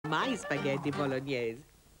my spaghetti bolognese.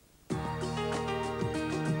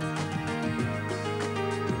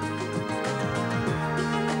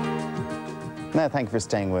 Now, thank you for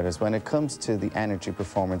staying with us. When it comes to the energy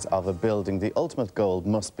performance of a building, the ultimate goal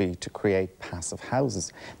must be to create passive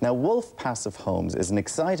houses. Now, Wolf Passive Homes is an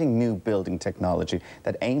exciting new building technology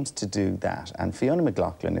that aims to do that. And Fiona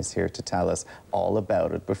McLaughlin is here to tell us all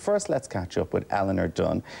about it. But first, let's catch up with Eleanor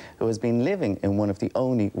Dunn, who has been living in one of the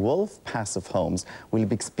only Wolf Passive Homes. We'll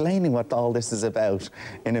be explaining what all this is about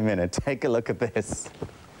in a minute. Take a look at this.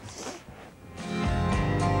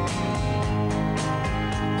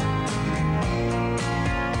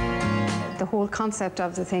 The whole concept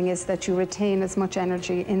of the thing is that you retain as much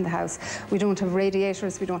energy in the house. We don't have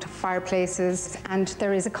radiators, we don't have fireplaces, and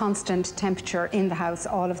there is a constant temperature in the house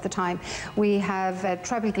all of the time. We have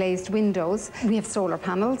treble glazed windows, we have solar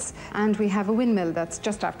panels, and we have a windmill that's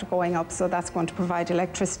just after going up, so that's going to provide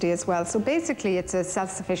electricity as well. So basically it's a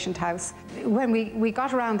self-sufficient house. When we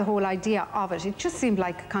got around the whole idea of it, it just seemed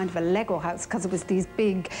like kind of a Lego house, because it was these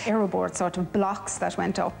big aeroboard sort of blocks that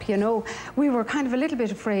went up, you know. We were kind of a little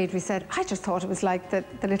bit afraid. We said, I just thought it was like the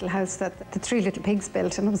little house that the three little pigs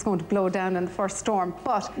built, and it was going to blow down in the first storm.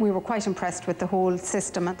 But we were quite impressed with the whole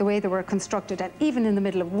system and the way they were constructed, and even in the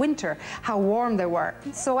middle of winter, how warm they were.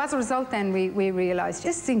 So as a result then, we realised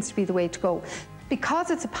this seems to be the way to go.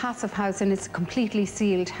 Because it's a passive house and it's a completely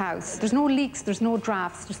sealed house, there's no leaks, there's no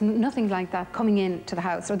drafts, there's nothing like that coming into the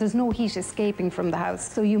house, or there's no heat escaping from the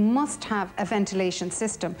house. So you must have a ventilation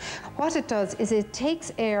system. What it does is it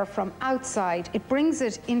takes air from outside, it brings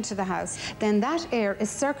it into the house, then that air is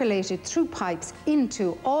circulated through pipes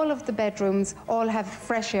into all of the bedrooms, all have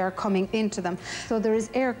fresh air coming into them. So there is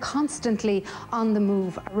air constantly on the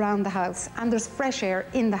move around the house, and there's fresh air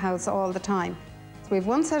in the house all the time. We have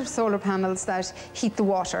one set of solar panels that heat the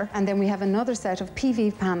water, and then we have another set of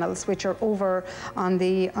PV panels which are over on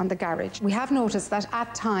the garage. We have noticed that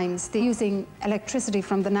at times they're using electricity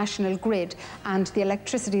from the national grid, and the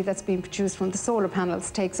electricity that's being produced from the solar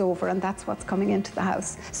panels takes over, and that's what's coming into the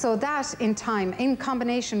house. So that in time, in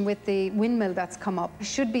combination with the windmill that's come up,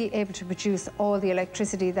 should be able to produce all the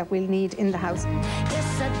electricity that we'll need in the house.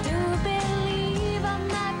 Yes, I do.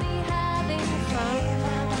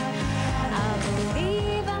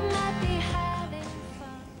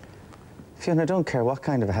 Fiona, I don't care what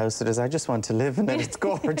kind of a house it is, I just want to live in it. It's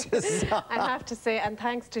gorgeous. I have to say, and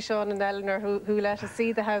thanks to Sean and Eleanor who let us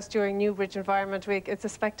see the house during Newbridge Environment Week. It's a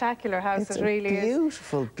spectacular house, it really is.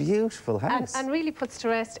 Beautiful, beautiful house. And really puts to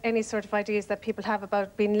rest any sort of ideas that people have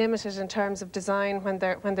about being limited in terms of design when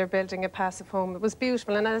they're building a passive home. It was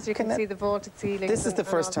beautiful, and as you can see, the vaulted ceilings. This is the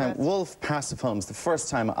first time, Wolf Passive Homes, the first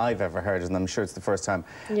time I've ever heard, and I'm sure it's the first time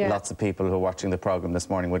lots of people who are watching the programme this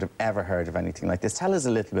morning would have ever heard of anything like this. Tell us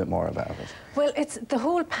a little bit more about it. Well, it's the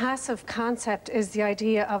whole passive concept is the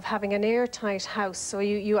idea of having an airtight house, so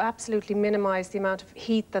you absolutely minimise the amount of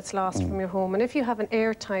heat that's lost from your home. And if you have an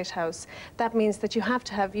airtight house, that means that you have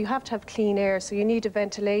to have clean air, so you need a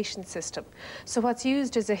ventilation system. So what's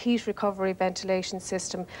used is a heat recovery ventilation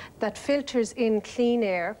system that filters in clean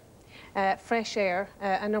air, fresh air,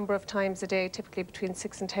 a number of times a day, typically between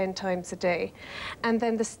 6 and 10 times a day, and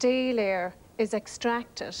then the stale air is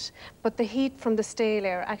extracted, but the heat from the stale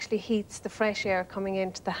air actually heats the fresh air coming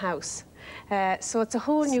into the house. So it's a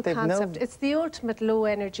whole new concept. It's the ultimate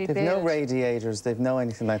low-energy build. They've no radiators, they've no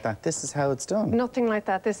anything like that. This is how it's done. Nothing like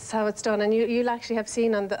that. This is how it's done. And you'll actually have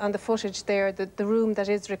seen on the footage there the room that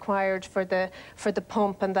is required for the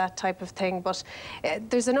pump and that type of thing. But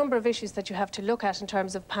there's a number of issues that you have to look at in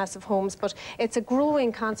terms of passive homes. But it's a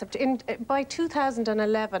growing concept. By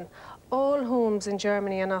 2011, all homes in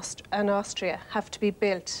Germany and Austria have to be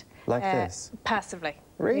built like this passively.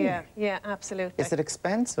 Really? Yeah, absolutely. Is it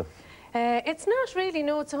expensive? It's not really,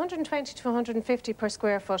 no. It's 120 to 150 per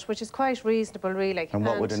square foot, which is quite reasonable, really. And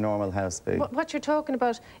what would a normal house be? What you're talking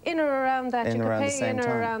about, in or around that, you could pay in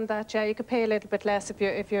or around that. Yeah, you could pay a little bit less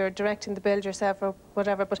if you're directing the build yourself or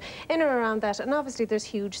whatever, but in or around that. And obviously, there's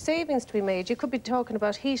huge savings to be made. You could be talking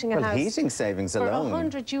about heating a house. Heating savings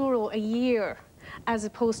alone. For €100 a year, as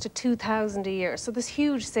opposed to 2,000 a year. So there's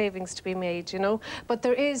huge savings to be made, you know. But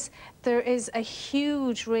there is a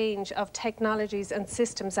huge range of technologies and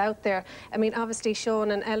systems out there. I mean, obviously,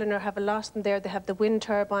 Sean and Eleanor have a lot in there. They have the wind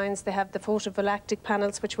turbines, they have the photovoltaic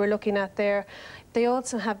panels, which we're looking at there. They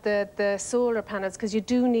also have the solar panels, because you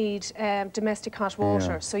do need domestic hot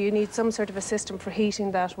water. So you need some sort of a system for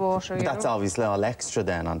heating that water. But that's obviously all extra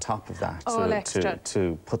then on top of that. All extra.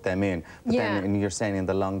 To put them in. But then you're saying in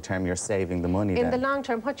the long term you're saving the money In the long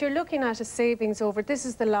term, what you're looking at is savings over, this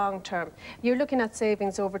is the long term, you're looking at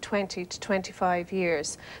savings over 20 to 25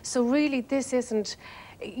 years. So really this isn't,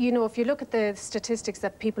 you know, if you look at the statistics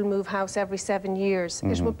that people move house every 7 years,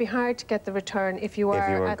 it would be hard to get the return if you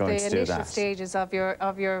are at the initial stages of your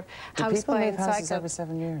house buying cycle. Houses every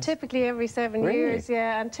 7 years? Typically every 7 years,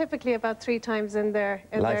 yeah, and typically about 3 times in their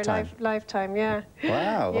lifetime, yeah.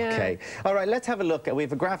 Wow, yeah. okay. All right, let's have a look. We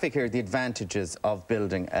have a graphic here, the advantages of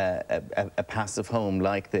building a passive home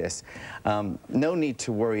like this. No need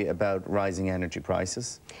to worry about rising energy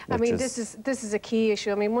prices. I mean, this is a key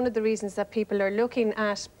issue. I mean, one of the reasons that people are looking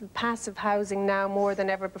at passive housing now more than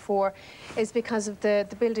ever before is because of the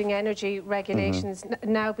building energy regulations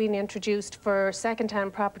now being introduced for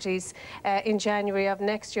second-hand properties in January of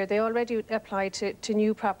next year. They already apply to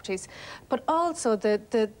new properties, but also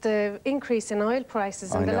the increase in oil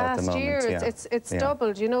prices in the last year, it's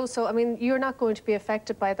doubled, you know. So I mean, you're not going to be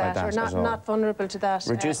affected by that or not vulnerable to that.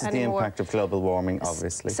 Reduces the impact of global warming,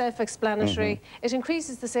 obviously. Self-explanatory. It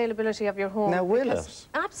increases the saleability of your home. Now, will it?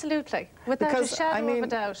 Absolutely, without a shadow of a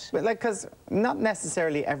doubt. Because not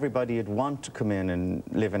necessarily everybody would want to come in and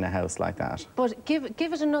live in a house like that. But give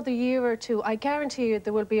it another year or two, I guarantee you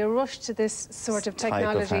there will be a rush to this sort of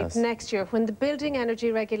technology next year when the building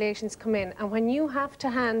energy regulations come in and when you have to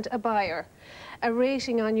hand a buyer a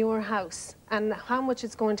rating on your house and how much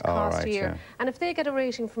it's going to cost a year. Yeah. And if they get a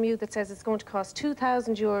rating from you that says it's going to cost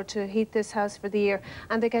 €2,000 to heat this house for the year,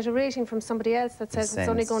 and they get a rating from somebody else that says it's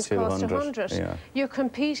only going to cost 100, you're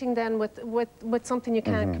competing then with something you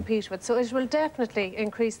can't compete with. So it will definitely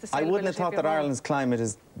increase the saleability. I wouldn't have thought that Ireland's climate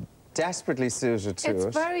is desperately suited to it.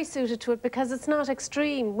 It's very suited to it because it's not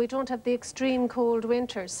extreme. We don't have the extreme cold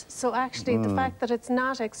winters. So actually the fact that it's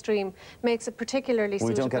not extreme makes it particularly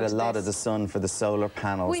suitable. We don't get a lot of the sun for the solar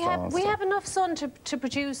panels. We have enough sun to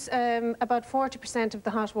produce about 40% of the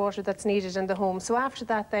hot water that's needed in the home. So after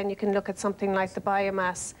that then you can look at something like the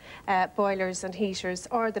biomass boilers and heaters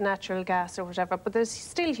or the natural gas or whatever. But there's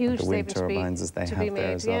still huge savings to be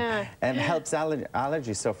made. Helps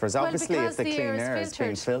allergy sufferers. Obviously if the clean air is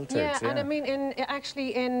being filtered. Yeah, and I mean,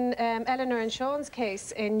 in Eleanor and Sean's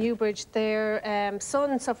case in Newbridge, their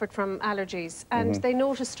son suffered from allergies, and they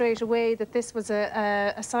noticed straight away that this was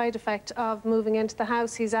a side effect of moving into the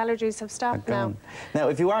house. His allergies have stopped now. Now,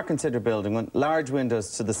 if you are considering building large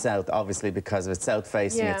windows to the south, obviously because of it's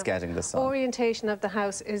south-facing, it's getting the sun. Orientation of the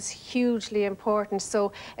house is hugely important,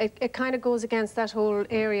 so it kind of goes against that whole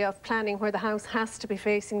area of planning where the house has to be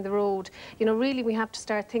facing the road. You know, really we have to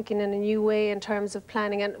start thinking in a new way in terms of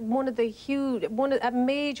planning, and a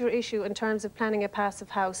major issue in terms of planning a passive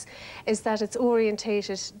house is that it's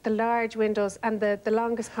orientated, the large windows and the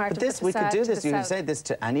longest part of the facade. We could do this. You could say this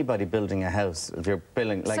to anybody building a house. If you're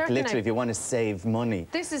building, like literally, if you want to save money,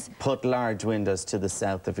 put large windows to the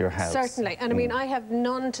south of your house. Certainly, and I mean, I have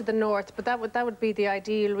none to the north, but that would be the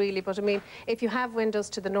ideal, really. But I mean, if you have windows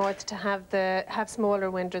to the north, to have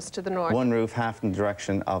smaller windows to the north. One roof, half in the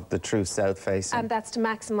direction of the true south facing. And that's to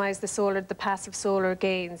maximise the passive solar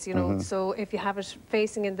gains. You know, so if you have it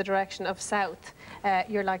facing in the direction of south,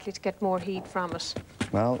 you're likely to get more heat from it.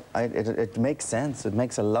 Well, it makes sense. It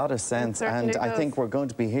makes a lot of sense, and I think we're going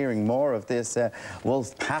to be hearing more of this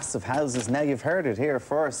Wolf passive houses. Now you've heard it here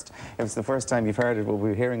first. If it's the first time you've heard it, we'll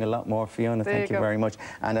be hearing a lot more. Fiona, thank you very much,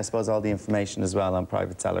 and I suppose all the information as well on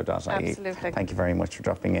privateseller.ie. Absolutely. Thank you very much for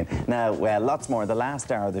dropping in. Now, lots more in the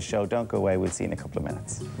last hour of the show. Don't go away. We'll see you in a couple of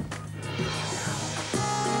minutes.